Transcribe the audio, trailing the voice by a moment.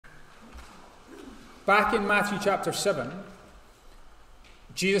Back in Matthew chapter 7,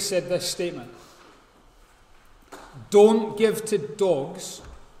 Jesus said this statement: "Don't give to dogs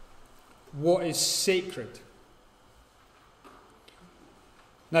what is sacred."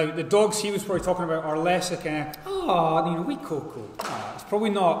 Now, the dogs he was probably talking about are less a kind of, wee Coco. It's probably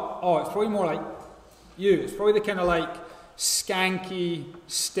not, it's probably more like you. It's probably the kind of like skanky,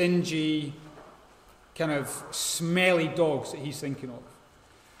 stingy, kind of smelly dogs that he's thinking of.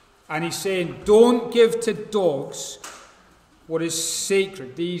 And he's saying, don't give to dogs what is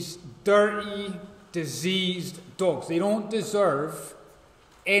sacred. These dirty, diseased dogs. They don't deserve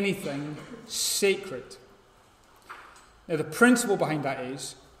anything sacred. Now, the principle behind that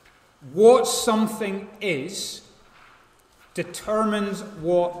is, what something is determines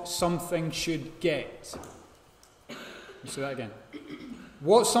what something should get. Let me say that again.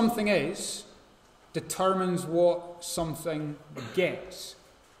 What something is determines what something gets.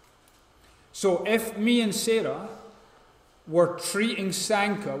 So if me and Sarah were treating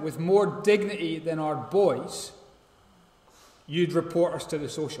Sanka with more dignity than our boys, you'd report us to the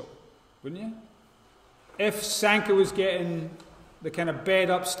social, wouldn't you? If Sanka was getting the kind of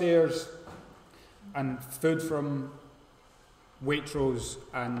bed upstairs and food from Waitrose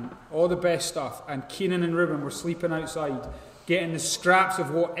and all the best stuff, and Keenan and Ruben were sleeping outside getting the scraps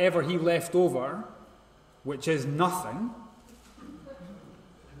of whatever he left over, which is nothing,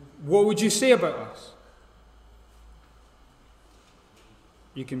 what would you say about us?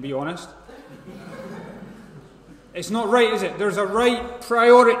 You can be honest. It's not right, is it? There's a right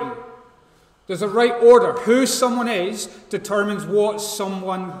priority. There's a right order. Who someone is determines what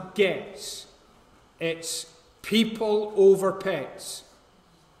someone gets. It's people over pets.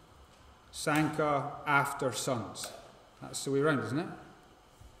 Sanka after sons. That's the way around, isn't it?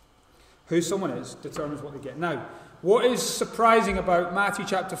 Who someone is determines what they get. Now, what is surprising about Matthew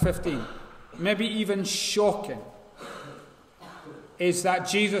chapter 15, maybe even shocking, is that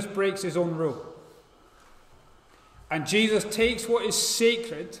Jesus breaks his own rule. And Jesus takes what is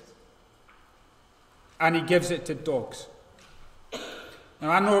sacred and he gives it to dogs. Now,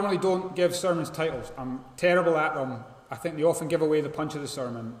 I normally don't give sermons titles. I'm terrible at them. I think they often give away the punch of the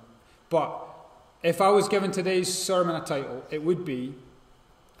sermon. But if I was given today's sermon a title, it would be,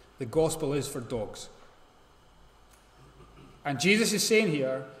 "The Gospel is for Dogs." And Jesus is saying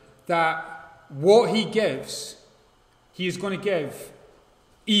here that what he gives, he is going to give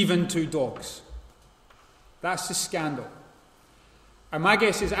even to dogs. That's the scandal. And my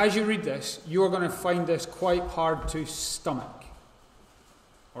guess is, as you read this, you're going to find this quite hard to stomach.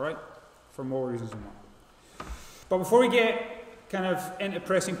 All right? For more reasons than one. But before we get kind of into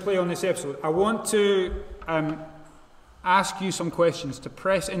pressing play on this episode, I want to ask you some questions to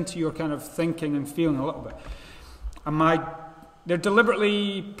press into your kind of thinking and feeling a little bit. And they're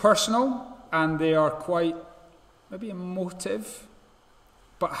deliberately personal, and they are quite maybe emotive.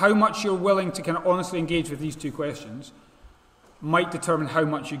 But how much you're willing to kind of honestly engage with these two questions might determine how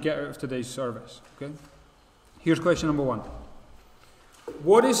much you get out of today's service. Okay? Here's question number one.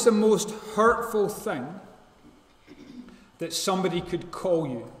 What is the most hurtful thing that somebody could call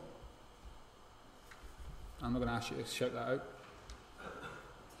you? I'm not going to ask you to shout that out.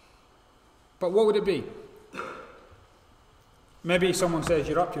 But what would it be? Maybe someone says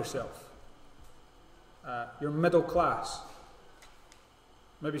you're up yourself. You're middle class.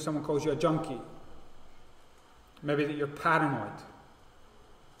 Maybe someone calls you a junkie. Maybe that you're paranoid.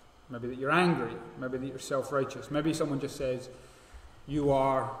 Maybe that you're angry. Maybe that you're self-righteous. Maybe someone just says you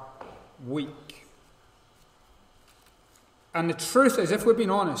are weak. And the truth is, if we're being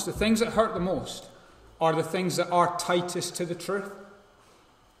honest, the things that hurt the most are the things that are tightest to the truth.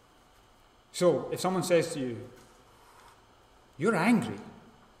 So, if someone says to you, "You're angry."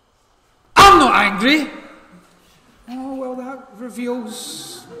 "I'm not angry." "Oh, well, that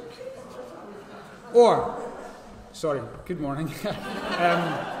reveals..." Or, sorry, good morning.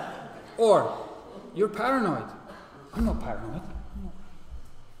 Or, "You're paranoid." "I'm not paranoid."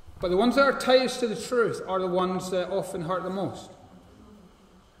 But the ones that are tightest to the truth are the ones that often hurt the most.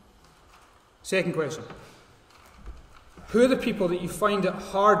 Second question. Who are the people that you find it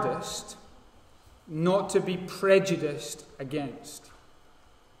hardest not to be prejudiced against?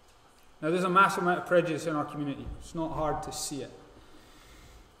 Now, there's a massive amount of prejudice in our community. It's not hard to see it.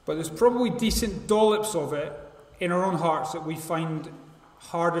 But there's probably decent dollops of it in our own hearts that we find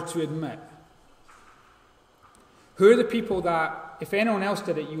harder to admit. Who are the people that, if anyone else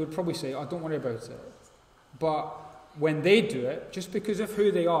did it, you would probably say, "Oh, don't worry about it." But when they do it, just because of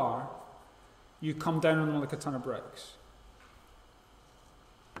who they are, you come down on them like a ton of bricks.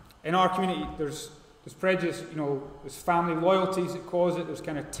 In our community, there's There's prejudice, there's family loyalties that cause it. There's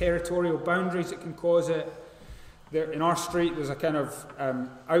kind of territorial boundaries that can cause it. There, in our street, there's a kind of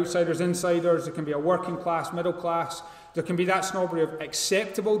outsiders, insiders. There can be a working class, middle class. There can be that snobbery of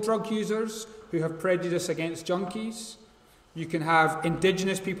acceptable drug users who have prejudice against junkies. You can have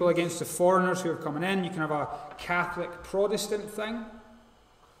indigenous people against the foreigners who are coming in. You can have a Catholic Protestant thing.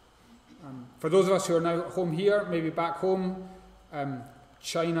 For those of us who are now at home here, maybe back home,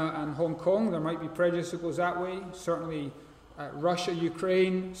 China and Hong Kong, there might be prejudice that goes that way. Certainly Russia,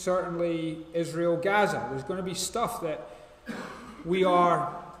 Ukraine, certainly Israel, Gaza. There's going to be stuff that we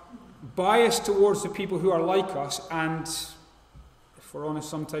are biased towards the people who are like us, and, if we're honest,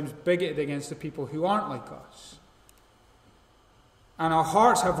 sometimes bigoted against the people who aren't like us. And our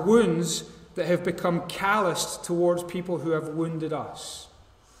hearts have wounds that have become calloused towards people who have wounded us.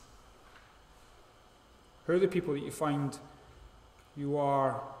 Who are the people that you find you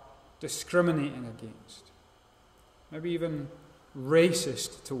are discriminating against? Maybe even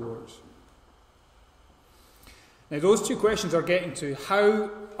racist towards? Now, those two questions are getting to how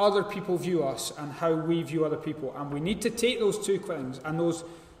other people view us and how we view other people. And we need to take those two things and those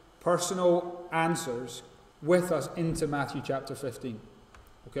personal answers with us into Matthew chapter 15.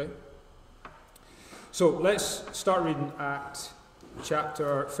 Okay? So let's start reading at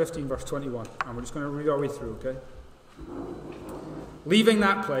chapter 15, verse 21. And we're just going to read our way through, okay? Leaving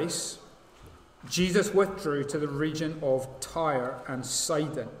that place, Jesus withdrew to the region of Tyre and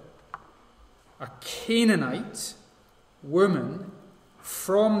Sidon. A Canaanite woman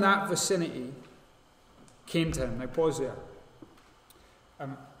from that vicinity came to him. Now pause there.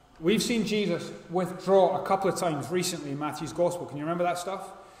 We've seen Jesus withdraw a couple of times recently in Matthew's Gospel. Can you remember that stuff?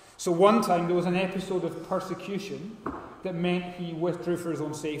 So one time there was an episode of persecution that meant he withdrew for his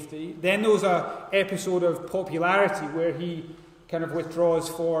own safety. Then there was an episode of popularity where he kind of withdraws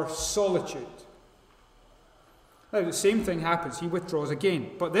for solitude. Now the same thing happens. He withdraws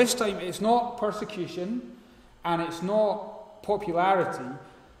again. But this time it's not persecution and it's not popularity.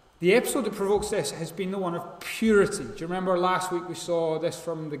 The episode that provokes this has been the one of purity. Do you remember last week we saw this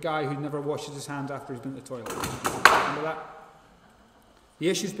from the guy who never washes his hands after he's been to the toilet? Remember that? The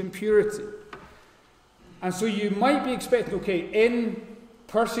issue's been purity. And so you might be expecting, okay, in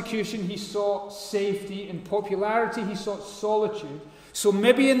persecution he sought safety, in popularity he sought solitude. So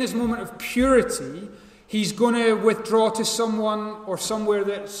maybe in this moment of purity, he's going to withdraw to someone or somewhere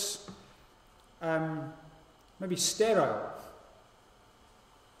that's maybe sterile.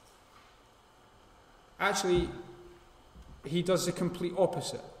 Actually, he does the complete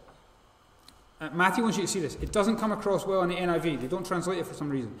opposite. Matthew wants you to see this. It doesn't come across well in the NIV. They don't translate it for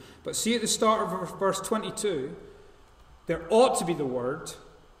some reason. But see at the start of verse 22, there ought to be the word,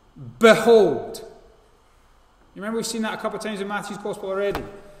 behold. You remember we've seen that a couple of times in Matthew's Gospel already.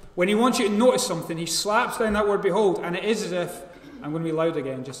 When he wants you to notice something, he slaps down that word behold, and it is as if, I'm going to be loud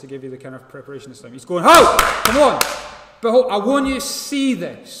again just to give you the kind of preparation this time. He's going, ho! Come on! Behold, I want you to see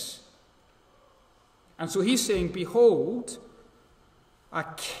this. And so he's saying, behold, a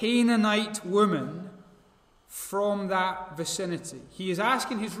Canaanite woman from that vicinity. He is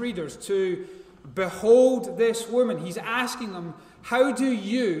asking his readers to behold this woman. He's asking them, how do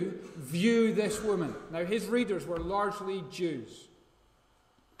you view this woman? Now, his readers were largely Jews.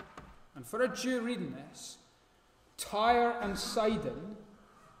 And for a Jew reading this, Tyre and Sidon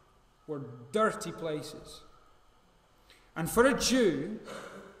were dirty places. And for a Jew,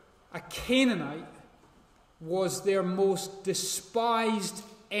 a Canaanite was their most despised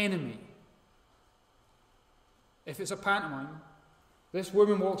enemy. If it's a pantomime, this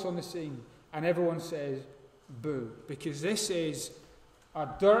woman walks on the scene and everyone says, boo, because this is a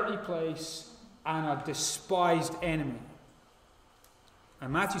dirty place and a despised enemy.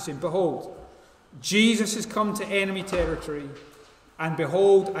 And Matthew's saying, behold, Jesus has come to enemy territory, and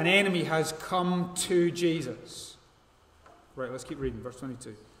behold, an enemy has come to Jesus. Right, let's keep reading, verse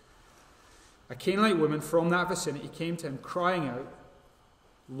 22. A Canaanite woman from that vicinity came to him, crying out,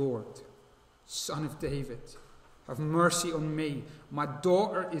 Lord, Son of David, have mercy on me. My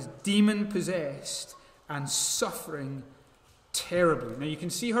daughter is demon-possessed and suffering terribly. Now you can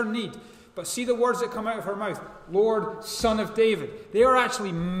see her need, but see the words that come out of her mouth. Lord, Son of David. They are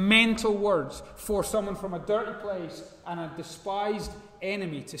actually mental words for someone from a dirty place and a despised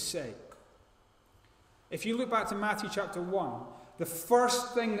enemy to say. If you look back to Matthew chapter 1, the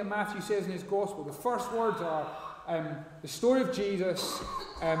first thing that Matthew says in his gospel, the first words are the story of Jesus,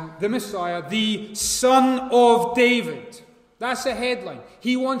 the Messiah, the Son of David. That's the headline.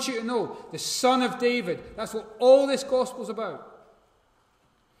 He wants you to know, the Son of David. That's what all this gospel's about.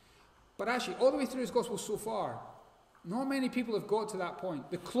 But actually, all the way through his gospel so far, Not many people have got to that point.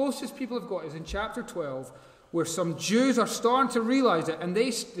 The closest people have got is in chapter 12, where some Jews are starting to realize it, and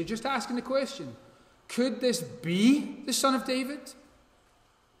they're just asking the question, could this be the Son of David?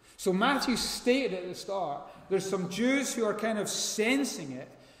 So Matthew stated at the start, there's some Jews who are kind of sensing it,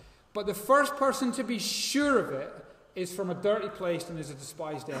 but the first person to be sure of it is from a dirty place and is a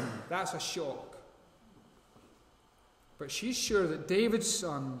despised enemy. That's a shock. But she's sure that David's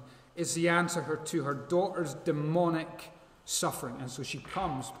son is the answer to her daughter's demonic suffering. And so she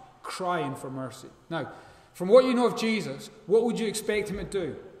comes crying for mercy. Now, from what you know of Jesus, what would you expect him to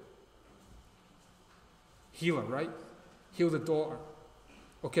do? Heal her, right? Heal the daughter.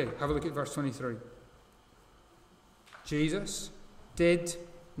 Okay, have a look at verse 23. Jesus did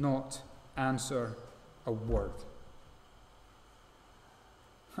not answer a word.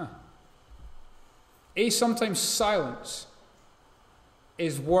 Sometimes silence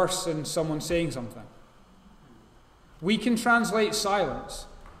is worse than someone saying something. We can translate silence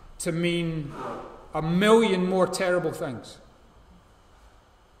to mean a million more terrible things.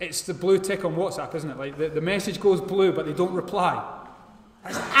 It's the blue tick on WhatsApp, isn't it? Like the message goes blue, but they don't reply.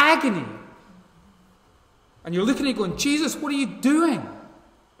 That's agony. And you're looking at it going, Jesus, what are you doing?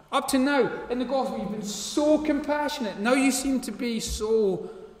 Up to now, in the gospel, you've been so compassionate. Now you seem to be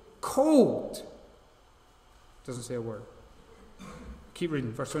so cold. Doesn't say a word. Keep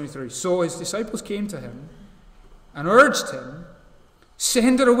reading, verse 23. So his disciples came to him and urged him,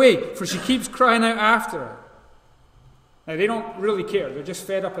 send her away, for she keeps crying out after her. Now, they don't really care. They're just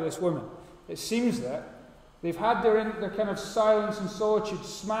fed up with this woman. It seems that they've had their kind of silence and solitude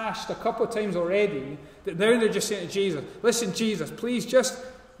smashed a couple of times already, that now they're just saying to Jesus, listen, Jesus, please just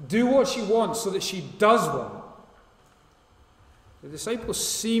do what she wants so that she does want. The disciples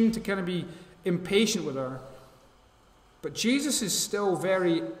seem to kind of be impatient with her, but Jesus is still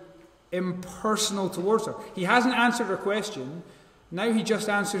very impersonal towards her. He hasn't answered her question. Now he just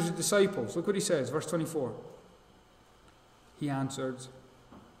answers the disciples. Look what he says, verse 24. He answered,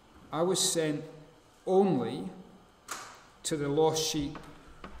 I was sent only to the lost sheep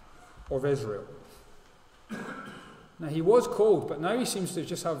of Israel. Now he was cold, but now he seems to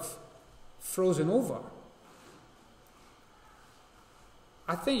just have frozen over.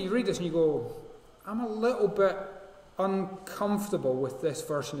 I think you read this and you go, I'm a little bit uncomfortable with this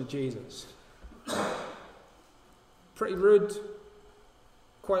version of Jesus. Pretty rude,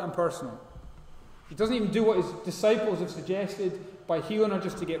 quite impersonal. He doesn't even do what his disciples have suggested by healing her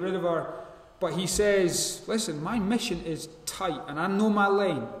just to get rid of her. But he says, listen, my mission is tight and I know my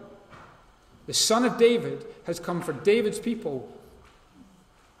lane. The Son of David has come for David's people,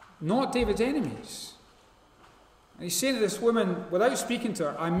 not David's enemies. And he's saying to this woman, without speaking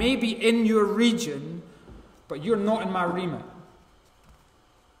to her, I may be in your region, but you're not in my remit.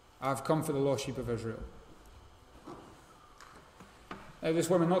 I've come for the lost sheep of Israel. Now,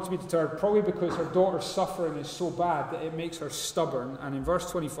 this woman, not to be deterred, probably because her daughter's suffering is so bad that it makes her stubborn. And in verse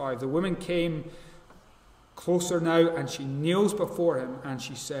 25, the woman came closer now and she kneels before him and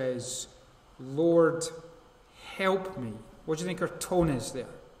she says, Lord, help me. What do you think her tone is there?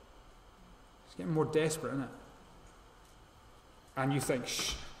 It's getting more desperate, isn't it? And you think,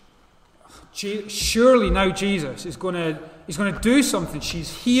 surely now Jesus is going to do something. She's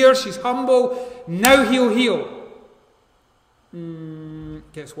here, she's humble, now he'll heal.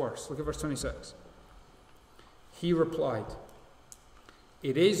 Gets worse. Look at verse 26. He replied,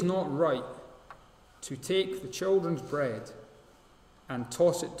 it is not right to take the children's bread and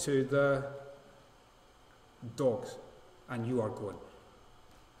toss it to the dogs, and you are going,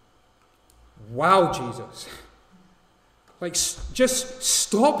 wow, Jesus. Like, just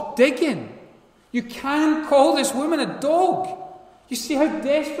stop digging. You can't call this woman a dog. You see how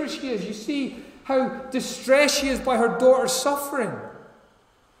desperate she is. You see how distressed she is by her daughter's suffering.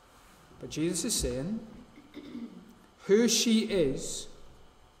 But Jesus is saying, who she is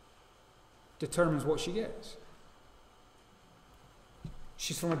determines what she gets.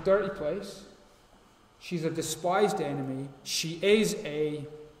 She's from a dirty place. She's a despised enemy. She is a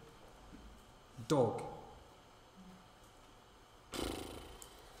dog.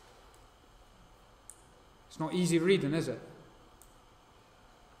 It's not easy reading, is it?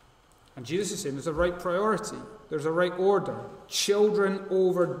 And Jesus is saying there's a right priority. There's a right order. Children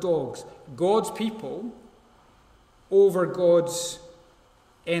over dogs. God's people over God's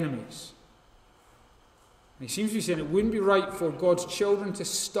enemies. And he seems to be saying it wouldn't be right for God's children to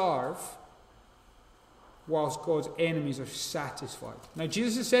starve whilst God's enemies are satisfied. Now,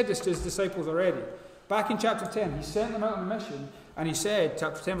 Jesus has said this to his disciples already. Back in chapter 10, he sent them out on a mission, and he said,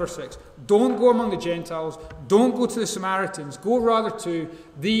 chapter 10, verse 6, don't go among the Gentiles, don't go to the Samaritans, go rather to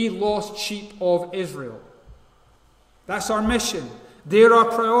the lost sheep of Israel. That's our mission. They're our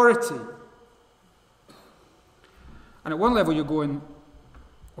priority. And at one level you're going,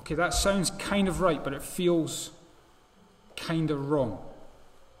 okay, that sounds kind of right, but it feels kind of wrong.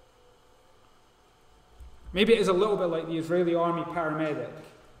 Maybe it is a little bit like the Israeli army paramedic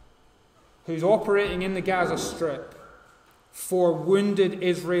who's operating in the Gaza Strip for wounded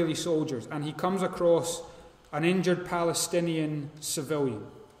Israeli soldiers, and he comes across an injured Palestinian civilian.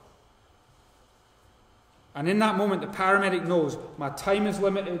 And in that moment, the paramedic knows my time is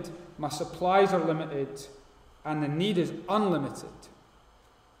limited, my supplies are limited, and the need is unlimited.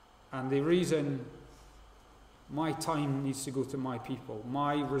 And they reason, my time needs to go to my people.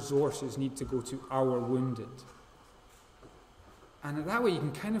 My resources need to go to our wounded. And that way you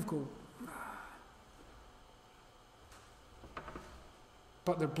can kind of go,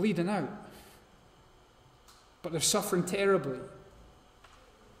 but they're bleeding out. But they're suffering terribly.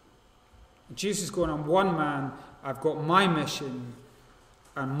 And Jesus is going, I'm one man, I've got my mission,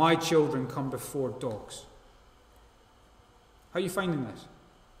 and my children come before dogs. How are you finding this?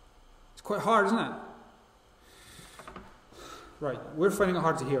 It's quite hard, isn't it? Right, we're finding it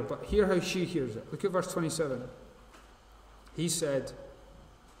hard to hear, but hear how she hears it. Look at verse 27. He said,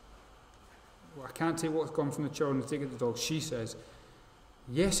 well, I can't take what's gone from the children to take it to the dogs. She says,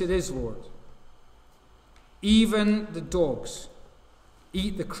 yes, it is, Lord. Even the dogs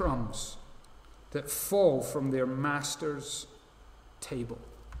eat the crumbs that fall from their master's table.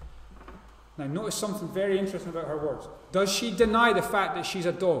 Now, notice something very interesting about her words. Does she deny the fact that she's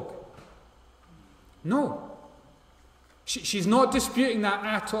a dog? No. She's not disputing that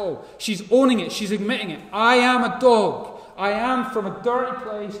at all. She's owning it. She's admitting it. I am a dog. I am from a dirty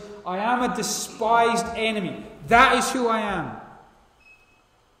place. I am a despised enemy. That is who I am.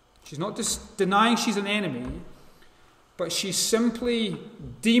 She's not just denying she's an enemy, but she's simply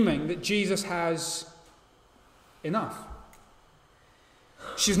deeming that Jesus has enough.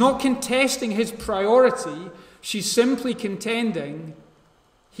 She's not contesting his priority. She's simply contending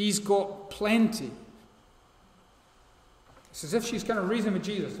he's got plenty. It's as if she's kind of reasoning with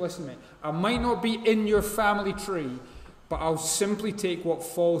Jesus. Listen to me. I might not be in your family tree, but I'll simply take what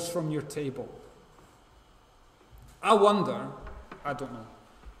falls from your table. I wonder, I don't know,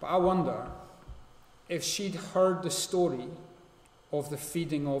 but I wonder if she'd heard the story of the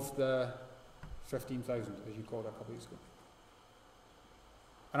feeding of the 15,000, as you called it a couple of years ago.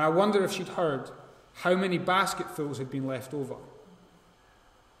 And I wonder if she'd heard how many basketfuls had been left over.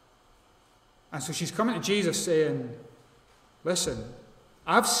 And so she's coming to Jesus saying, listen,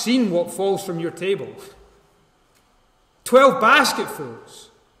 I've seen what falls from your table. 12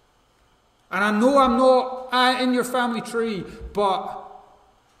 basketfuls. And I know I'm not in your family tree, but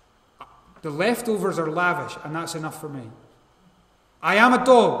the leftovers are lavish, and that's enough for me. I am a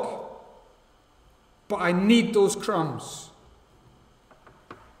dog, but I need those crumbs.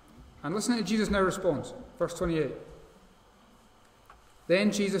 And listen to Jesus' now response. Verse 28.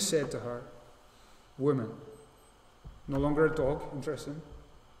 Then Jesus said to her, woman, no longer a dog, interesting.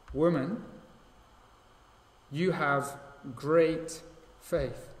 Woman, you have great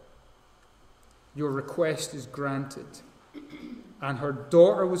faith. Your request is granted. And her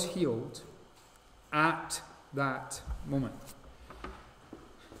daughter was healed at that moment.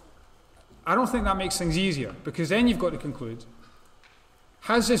 I don't think that makes things easier, because then you've got to conclude,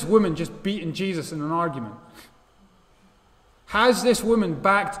 has this woman just beaten Jesus in an argument? Has this woman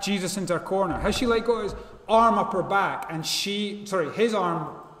backed Jesus into a corner? Has she got his arm up her back and his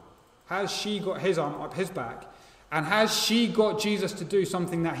arm, has she got his arm up his back? And has she got Jesus to do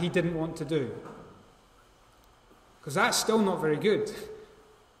something that he didn't want to do? Because that's still not very good.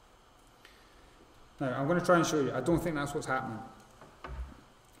 Now, I'm going to try and show you. I don't think that's what's happening.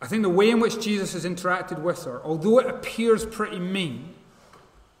 I think the way in which Jesus has interacted with her, although it appears pretty mean,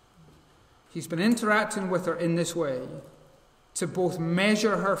 he's been interacting with her in this way to both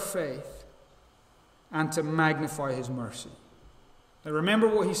measure her faith and to magnify his mercy. Now remember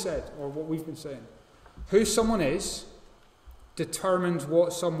what he said, or what we've been saying. Who someone is determines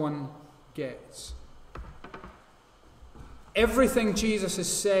what someone gets. Everything Jesus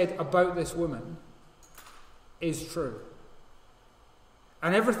has said about this woman is true.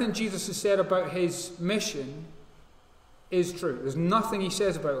 And everything Jesus has said about his mission is true. There's nothing he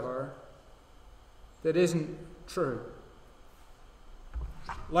says about her that isn't true.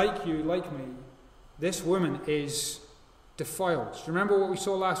 Like you, like me, this woman is defiled. Do you remember what we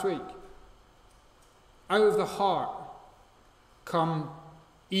saw last week? Out of the heart come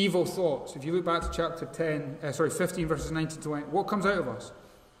evil thoughts. If you look back to chapter 15, verses 19 to 20, what comes out of us?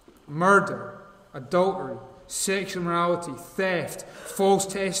 Murder, adultery, sexual immorality, theft, false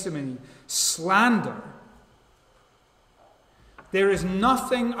testimony, slander. There is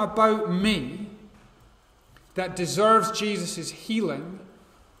nothing about me that deserves Jesus' healing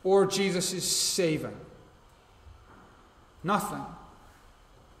or Jesus' saving. Nothing.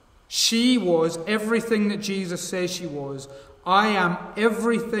 She was everything that Jesus says she was. I am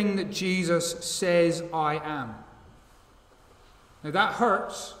everything that Jesus says I am. Now that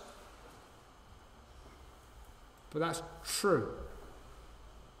hurts, but that's true.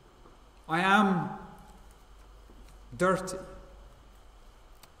 I am dirty.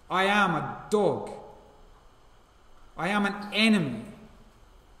 I am a dog. I am an enemy.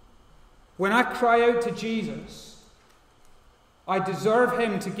 When I cry out to Jesus, I deserve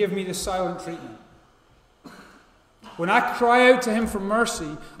him to give me the silent treatment. When I cry out to him for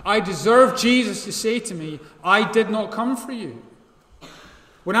mercy, I deserve Jesus to say to me, I did not come for you.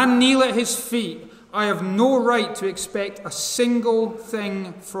 When I kneel at his feet, I have no right to expect a single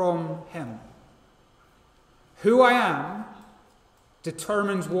thing from him. Who I am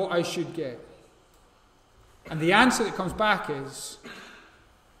determines what I should get. And the answer that comes back is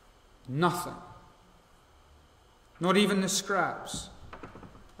nothing. Not even the scraps.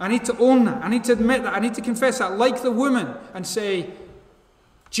 I need to own that. I need to admit that. I need to confess that, like the woman, and say,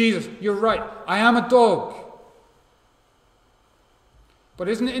 Jesus, you're right. I am a dog. But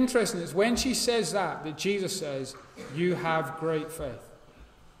isn't it interesting? It's when she says that Jesus says, you have great faith.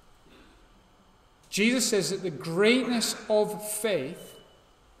 Jesus says that the greatness of faith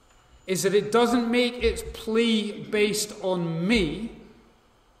is that it doesn't make its plea based on me,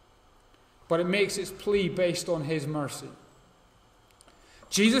 but it makes its plea based on his mercy.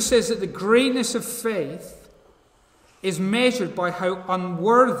 Jesus says that the greatness of faith is measured by how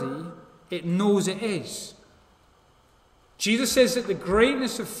unworthy it knows it is. Jesus says that the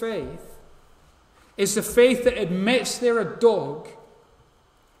greatness of faith is the faith that admits they're a dog,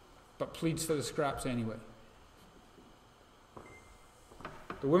 but pleads for the scraps anyway.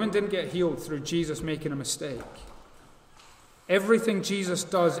 The woman didn't get healed through Jesus making a mistake. Everything Jesus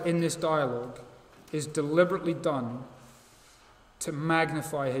does in this dialogue is deliberately done to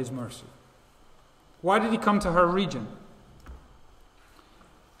magnify his mercy. Why did he come to her region?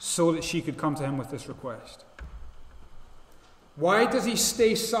 So that she could come to him with this request. Why does he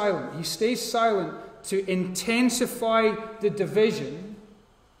stay silent? He stays silent to intensify the division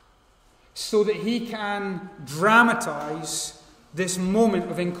so that he can dramatize this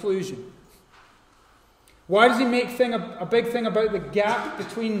moment of inclusion. Why does he make a big thing about the gap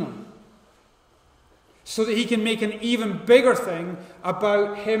between them? So that he can make an even bigger thing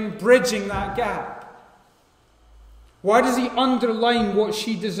about him bridging that gap. Why does he underline what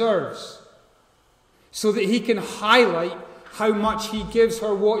she deserves? So that he can highlight how much he gives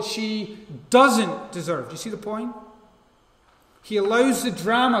her what she doesn't deserve. Do you see the point? He allows the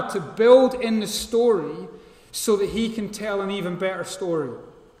drama to build in the story so that he can tell an even better story.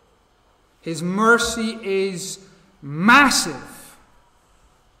 His mercy is massive.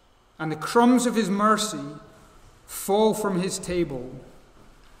 And the crumbs of his mercy fall from his table,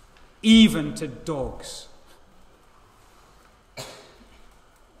 even to dogs.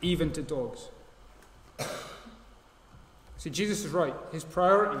 Even to dogs. See, Jesus is right. His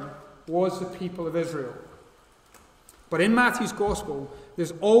priority was the people of Israel. But in Matthew's Gospel,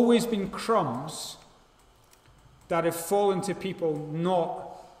 there's always been crumbs that have fallen to people not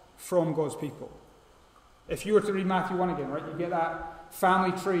from God's people. If you were to read Matthew 1 again, right, you get that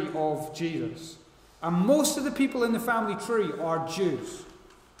family tree of Jesus. And most of the people in the family tree are Jews.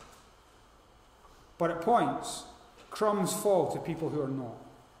 But at points, crumbs fall to people who are not.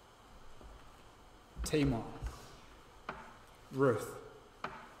 Tamar, Ruth,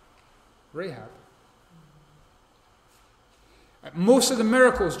 Rahab. Most of the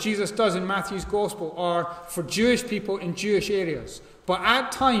miracles Jesus does in Matthew's Gospel are for Jewish people in Jewish areas. But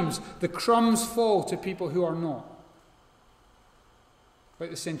at times, the crumbs fall to people who are not. Like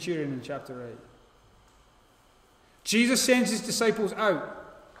the centurion in chapter 8. Jesus sends his disciples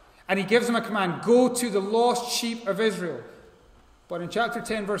out, and he gives them a command, go to the lost sheep of Israel. But in chapter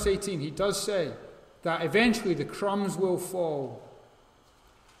 10, verse 18, he does say that eventually the crumbs will fall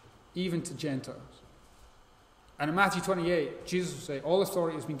even to Gentiles. And in Matthew 28, Jesus will say, all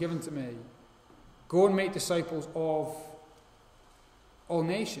authority has been given to me. Go and make disciples of all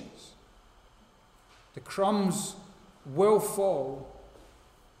nations. The crumbs will fall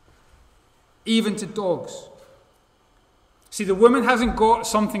even to dogs. See, the woman hasn't got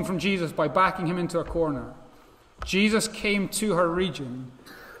something from Jesus by backing him into a corner. Jesus came to her region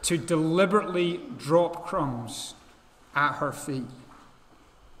to deliberately drop crumbs at her feet.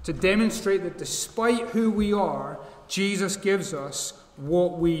 To demonstrate that despite who we are, Jesus gives us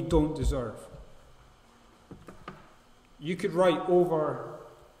what we don't deserve. you could write over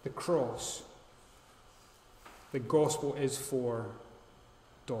the cross, the gospel is for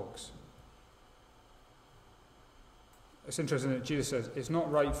dogs. It's interesting that Jesus says, it's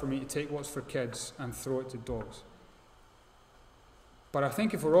not right for me to take what's for kids and throw it to dogs. But I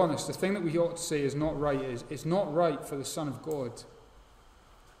think if we're honest, the thing that we ought to say is not right is, it's not right for the Son of God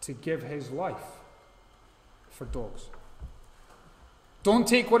to give his life for dogs. Don't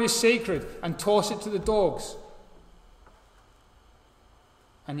take what is sacred and toss it to the dogs.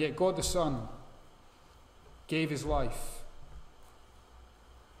 And yet God the Son gave his life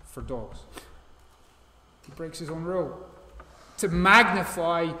for dogs. He breaks his own rule to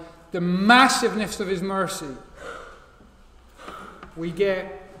magnify the massiveness of his mercy. We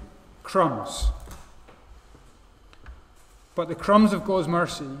get crumbs. But the crumbs of God's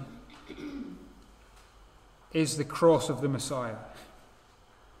mercy is the cross of the Messiah.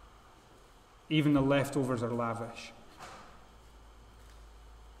 Even the leftovers are lavish.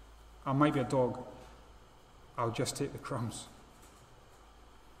 I might be a dog. I'll just take the crumbs.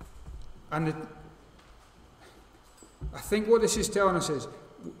 And I think what this is telling us is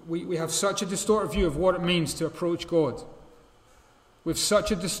we have such a distorted view of what it means to approach God. We have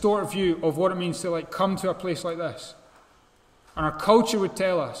such a distorted view of what it means to come to a place like this. And our culture would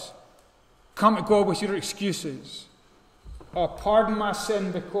tell us, come to God with your excuses. Or pardon my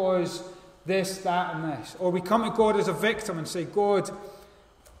sin because this, that, and this. Or we come to God as a victim and say, God,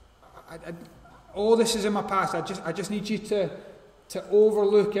 all this is in my past. I just need you to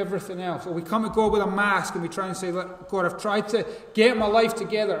overlook everything else. Or we come to God with a mask and we try and say, look, God, I've tried to get my life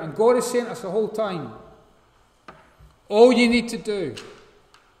together. And God is saying to us the whole time, all you need to do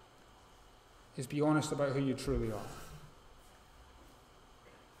is be honest about who you truly are.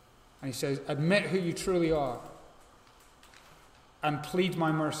 And he says, admit who you truly are and plead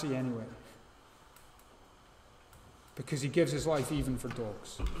my mercy anyway. Because he gives his life even for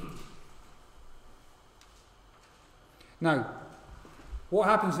dogs. Now, what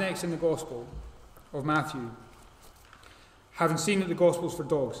happens next in the Gospel of Matthew, having seen that the Gospel's for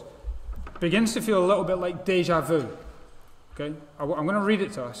dogs, begins to feel a little bit like deja vu. Okay? I'm going to read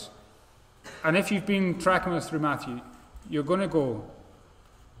it to us. And if you've been tracking us through Matthew, you're going to go,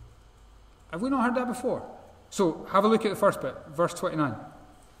 have we not heard that before? So, have a look at the first bit, verse 29.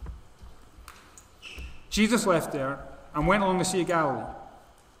 Jesus left there and went along the Sea of Galilee.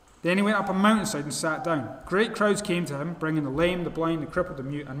 Then he went up a mountainside and sat down. Great crowds came to him, bringing the lame, the blind, the crippled, the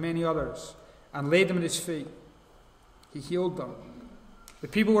mute, and many others, and laid them at his feet. He healed them. The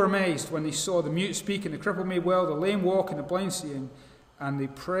people were amazed when they saw the mute speaking, the crippled made well, the lame walking, the blind seeing, and they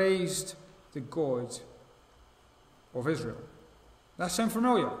praised the God of Israel. That sound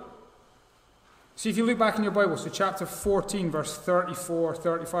familiar? See, if you look back in your Bible, so chapter 14, verse 34,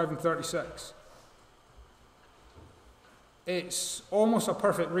 35, and 36. It's almost a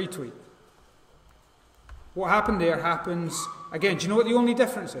perfect retweet. What happened there happens again. Do you know what the only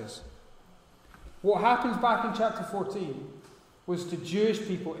difference is? What happens back in chapter 14 was to Jewish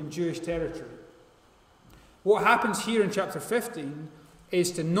people in Jewish territory. What happens here in chapter 15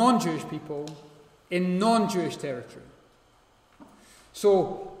 is to non-Jewish people in non-Jewish territory.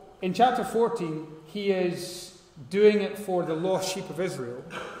 So, in chapter 14, he is doing it for the lost sheep of Israel.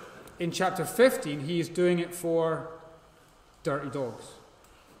 In chapter 15, he is doing it for dirty dogs.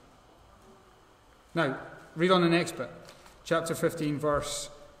 Now, read on the next bit. Chapter 15, verse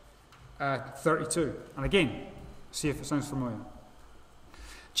 32. And again, see if it sounds familiar.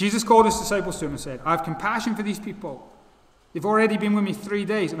 Jesus called his disciples to him and said, I have compassion for these people. They've already been with me 3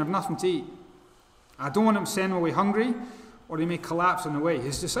 days and have nothing to eat. I don't want them to send them away hungry, or they may collapse on the way.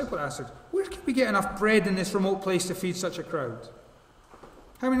 His disciple answered, where can we get enough bread in this remote place to feed such a crowd?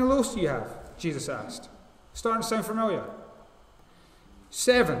 How many loaves do you have? Jesus asked. Starting to sound familiar.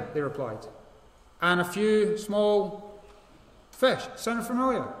 7, they replied. And a few small fish. Sounded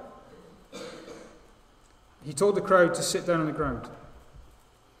familiar. He told the crowd to sit down on the ground.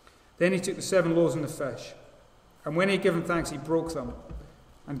 Then he took the 7 loaves and the fish. And when he had given thanks, he broke them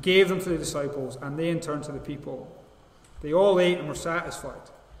and gave them to the disciples, and they in turn to the people. They all ate and were satisfied.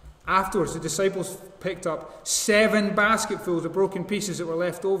 Afterwards, the disciples picked up 7 basketfuls of broken pieces that were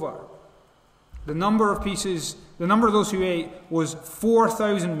left over. The number of those who ate was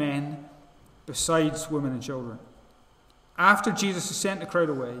 4,000 men, besides women and children. After Jesus had sent the crowd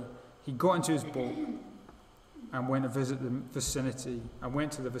away, he got into his boat and went to visit the vicinity, of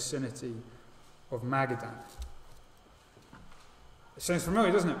Magadan. It sounds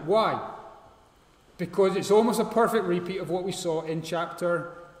familiar, doesn't it? Why? Because it's almost a perfect repeat of what we saw in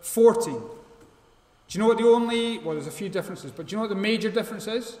chapter 14. Do you know what there's a few differences, but do you know what the major difference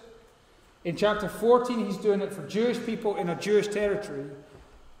is? In chapter 14, he's doing it for Jewish people in a Jewish territory.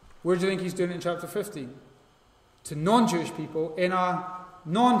 Where do you think he's doing it in chapter 15? To non-Jewish people in a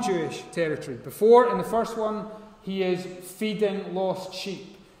non-Jewish territory. Before, in the first one, he is feeding lost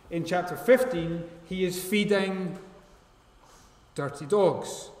sheep. In chapter 15, he is feeding dirty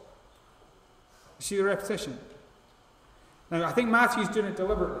dogs. You see the repetition? Now, I think Matthew's doing it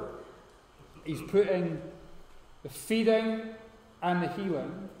deliberately. He's putting the feeding and the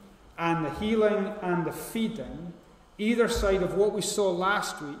healing and the feeding either side of what we saw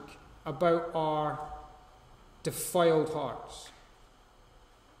last week about our defiled hearts.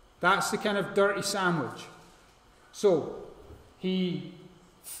 That's the kind of dirty sandwich. So, he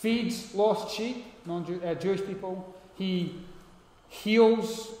feeds lost sheep, Jewish people. He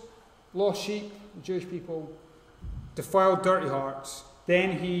heals lost sheep, Jewish people. Defiled, dirty hearts.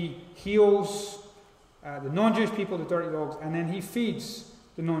 Then he heals the non-Jewish people, the dirty dogs. And then he feeds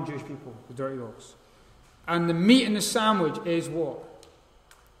the non-Jewish people, the dirty dogs. And the meat in the sandwich is what?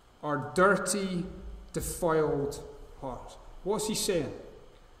 Our dirty, defiled heart. What's he saying?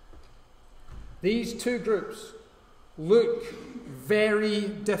 These two groups look very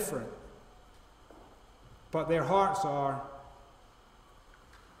different, but their hearts are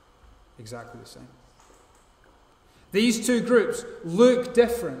exactly the same. These two groups look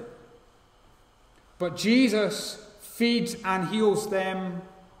different, but Jesus feeds and heals them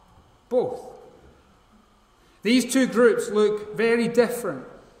both. These two groups look very different,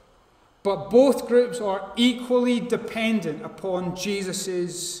 but both groups are equally dependent upon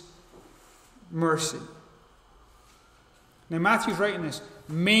Jesus' mercy. Now, Matthew's writing this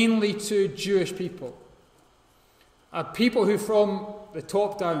mainly to Jewish people. People who, from the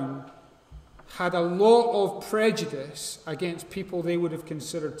top down, had a lot of prejudice against people they would have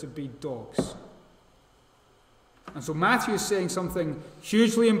considered to be dogs. And so Matthew is saying something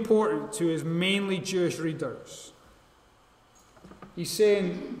hugely important to his mainly Jewish readers. He's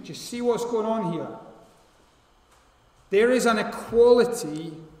saying, do you see what's going on here? There is an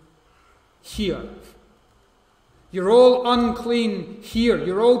equality here. You're all unclean here.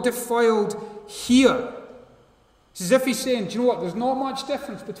 You're all defiled here. It's as if he's saying, do you know what? There's not much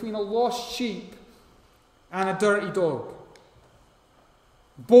difference between a lost sheep and a dirty dog.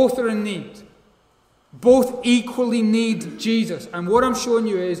 Both are in need. Both equally need Jesus. And what I'm showing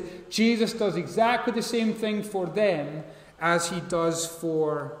you is Jesus does exactly the same thing for them as he does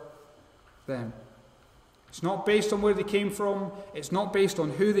for them. It's not based on where they came from. It's not based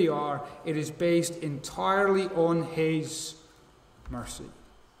on who they are. It is based entirely on his mercy.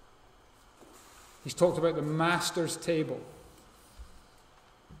 He's talked about the Master's table.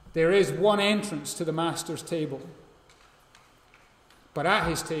 There is one entrance to the Master's table. But at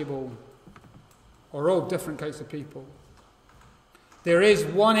his table are all different kinds of people. There is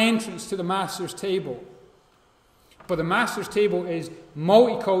one entrance to the Master's table. But the Master's table is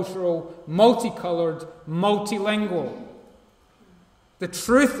multicultural, multicoloured, multilingual. The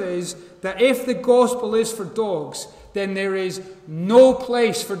truth is that if the gospel is for dogs, then there is no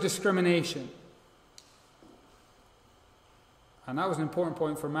place for discrimination. And that was an important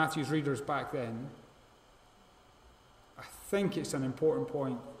point for Matthew's readers back then. I think it's an important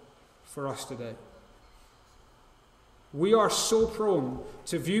point for us today. We are so prone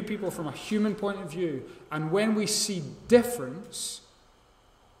to view people from a human point of view, and when we see difference,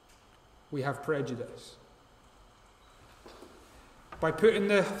 we have prejudice. By putting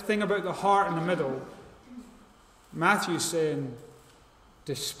the thing about the heart in the middle, Matthew's saying,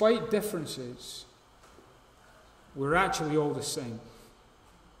 despite differences, we're actually all the same.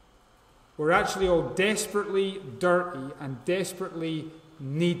 We're actually all desperately dirty and desperately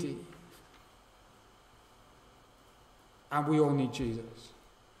needy. And we all need Jesus.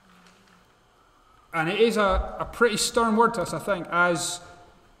 And it is a pretty stern word to us, I think, as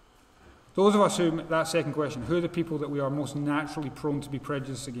those of us who, that second question, who are the people that we are most naturally prone to be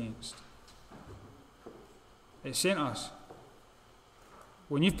prejudiced against? It's saying to us,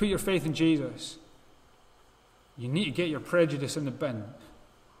 when you've put your faith in Jesus, you need to get your prejudice in the bin.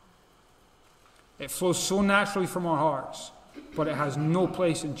 It flows so naturally from our hearts, but it has no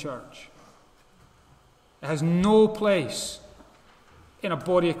place in church. It has no place in a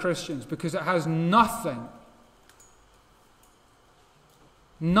body of Christians because it has nothing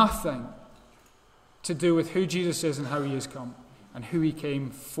to do with who Jesus is and how he has come and who he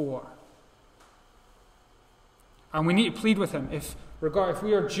came for. And we need to plead with him. If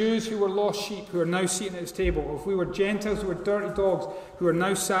we are Jews who were lost sheep who are now sitting at his table, or if we were Gentiles who were dirty dogs who are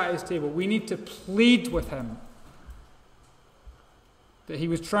now sat at his table, we need to plead with him that he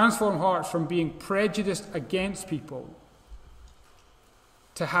would transform hearts from being prejudiced against people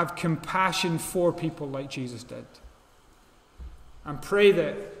to have compassion for people like Jesus did. And pray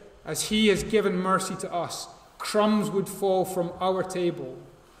that as he has given mercy to us, crumbs would fall from our table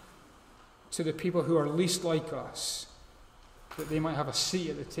to the people who are least like us, that they might have a seat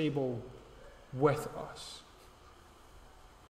at the table with us.